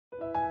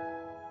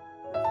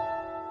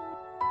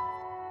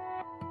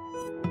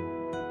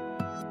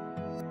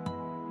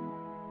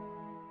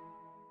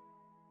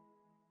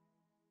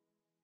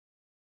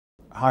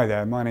Hi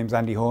there, my name's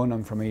Andy Horne,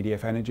 I'm from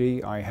EDF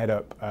Energy. I head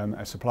up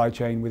a supply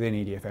chain within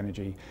EDF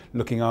Energy,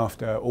 looking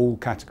after all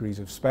categories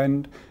of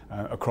spend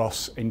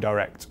across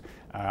indirect.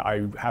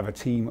 I have a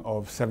team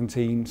of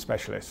 17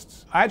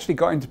 specialists. I actually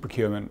got into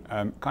procurement,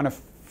 kind of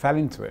fell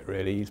into it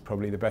really, is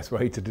probably the best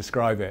way to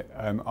describe it.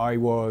 I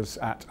was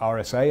at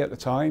RSA at the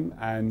time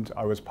and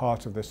I was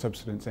part of the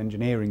subsidence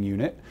engineering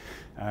unit.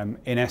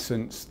 In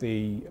essence,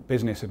 the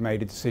business had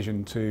made a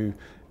decision to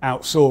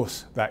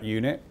outsource that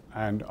unit,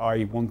 and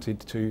I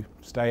wanted to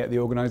stay at the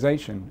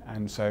organisation,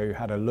 and so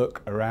had a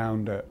look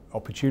around at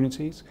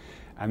opportunities,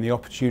 and the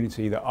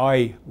opportunity that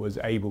I was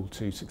able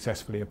to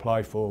successfully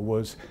apply for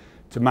was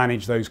to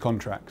manage those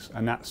contracts,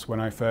 and that's when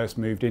I first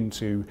moved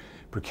into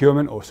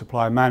procurement or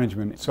supplier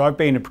management. So I've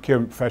been a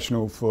procurement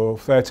professional for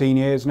 13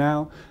 years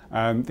now.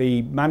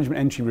 The management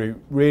entry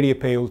route really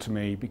appealed to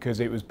me because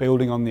it was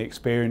building on the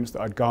experience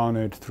that I'd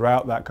garnered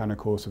throughout that kind of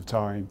course of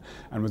time,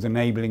 and was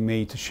enabling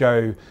me to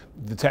show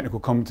the technical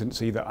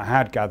competency that I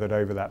had gathered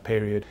over that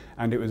period,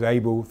 and it was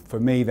able for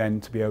me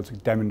then to be able to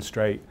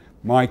demonstrate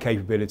my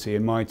capability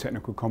and my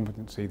technical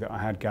competency that I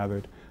had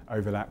gathered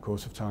over that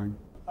course of time.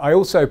 I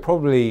also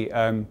probably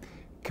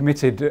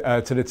committed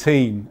to the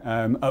team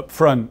up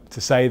front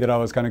to say that I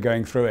was kind of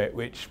going through it,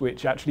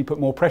 which actually put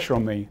more pressure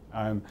on me.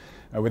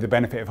 With the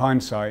benefit of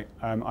hindsight,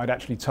 I'd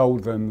actually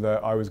told them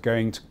that I was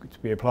going to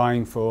be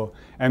applying for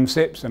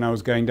MCIPS and I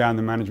was going down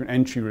the management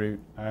entry route.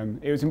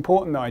 It was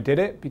important that I did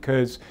it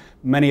because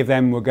many of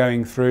them were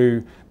going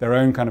through their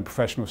own kind of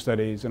professional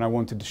studies, and I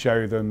wanted to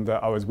show them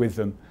that I was with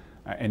them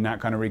in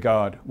that kind of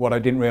regard. What I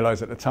didn't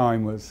realise at the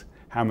time was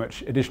how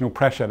much additional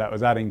pressure that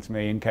was adding to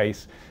me in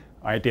case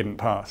I didn't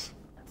pass.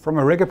 From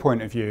a rigor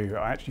point of view,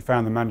 I actually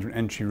found the management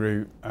entry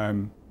route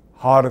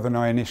harder than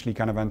I initially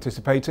kind of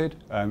anticipated.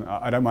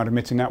 I don't mind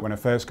admitting that when I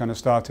first kind of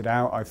started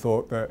out, I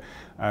thought that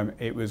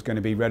it was going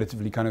to be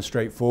relatively kind of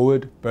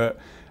straightforward, but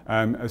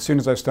as soon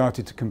as I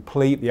started to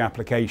complete the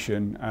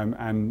application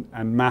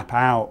and map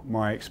out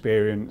my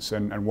experience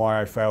and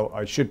why I felt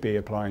I should be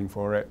applying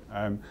for it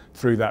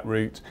through that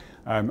route,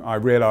 I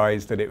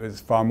realised that it was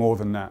far more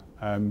than that.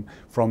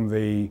 From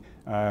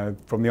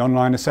the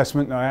online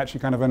assessment that I actually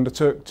kind of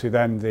undertook to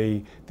then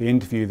the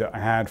interview that I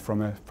had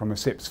from a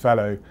CIPS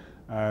fellow,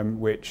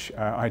 which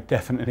I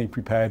definitely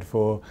prepared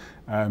for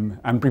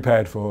and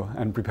prepared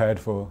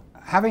for.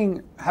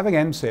 Having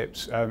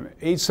MCIPS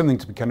is something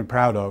to be kind of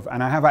proud of,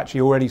 and I have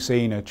actually already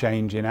seen a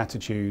change in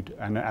attitude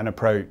and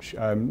approach.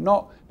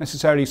 Not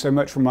necessarily so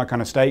much from my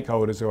kind of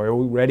stakeholders who I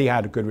already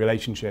had good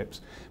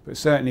relationships, but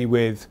certainly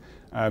with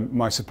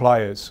my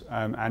suppliers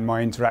and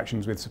my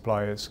interactions with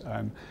suppliers.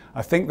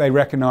 I think they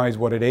recognise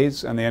what it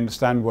is and they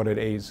understand what it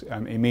is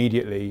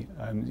immediately.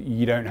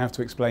 You don't have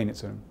to explain it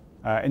to them.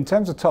 In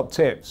terms of top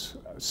tips,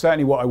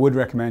 certainly what I would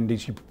recommend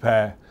is you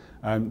prepare.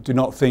 Do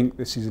not think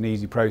this is an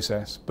easy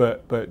process,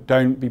 but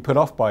don't be put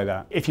off by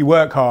that. If you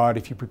work hard,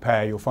 if you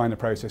prepare, you'll find the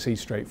process is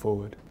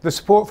straightforward. The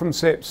support from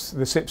CIPS,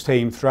 the CIPS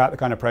team throughout the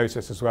kind of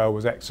process as well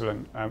was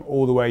excellent.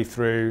 All the way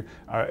through,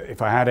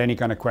 if I had any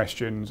kind of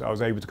questions, I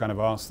was able to kind of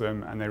ask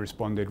them and they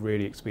responded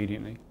really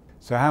expediently.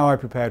 So how I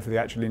prepared for the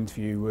actual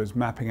interview was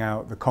mapping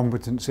out the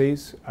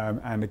competencies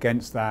and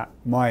against that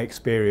my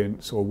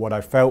experience, or what I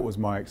felt was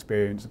my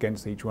experience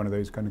against each one of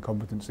those kind of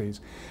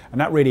competencies.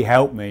 And that really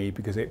helped me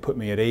because it put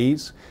me at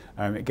ease.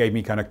 It gave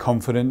me kind of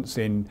confidence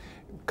in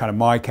kind of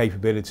my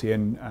capability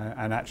and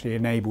actually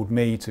enabled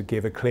me to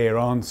give a clear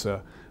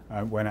answer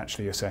when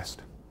actually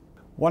assessed.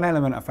 One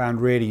element I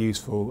found really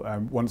useful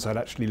once I'd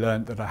actually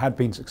learned that I had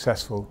been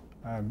successful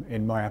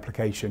in my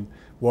application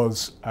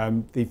was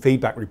the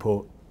feedback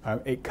report.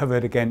 It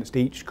covered against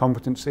each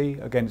competency,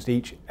 against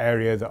each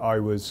area that I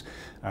was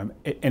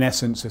in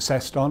essence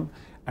assessed on,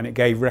 and it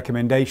gave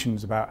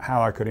recommendations about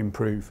how I could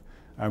improve,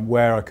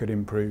 where I could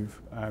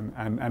improve,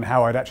 and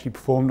how I'd actually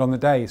performed on the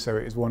day, so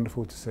it was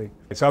wonderful to see.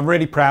 So I'm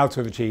really proud to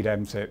have achieved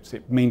MCIPS.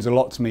 It means a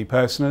lot to me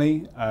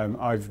personally.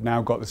 I've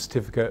now got the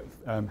certificate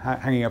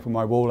hanging up on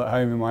my wall at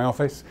home in my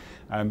office,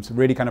 so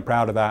really kind of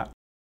proud of that.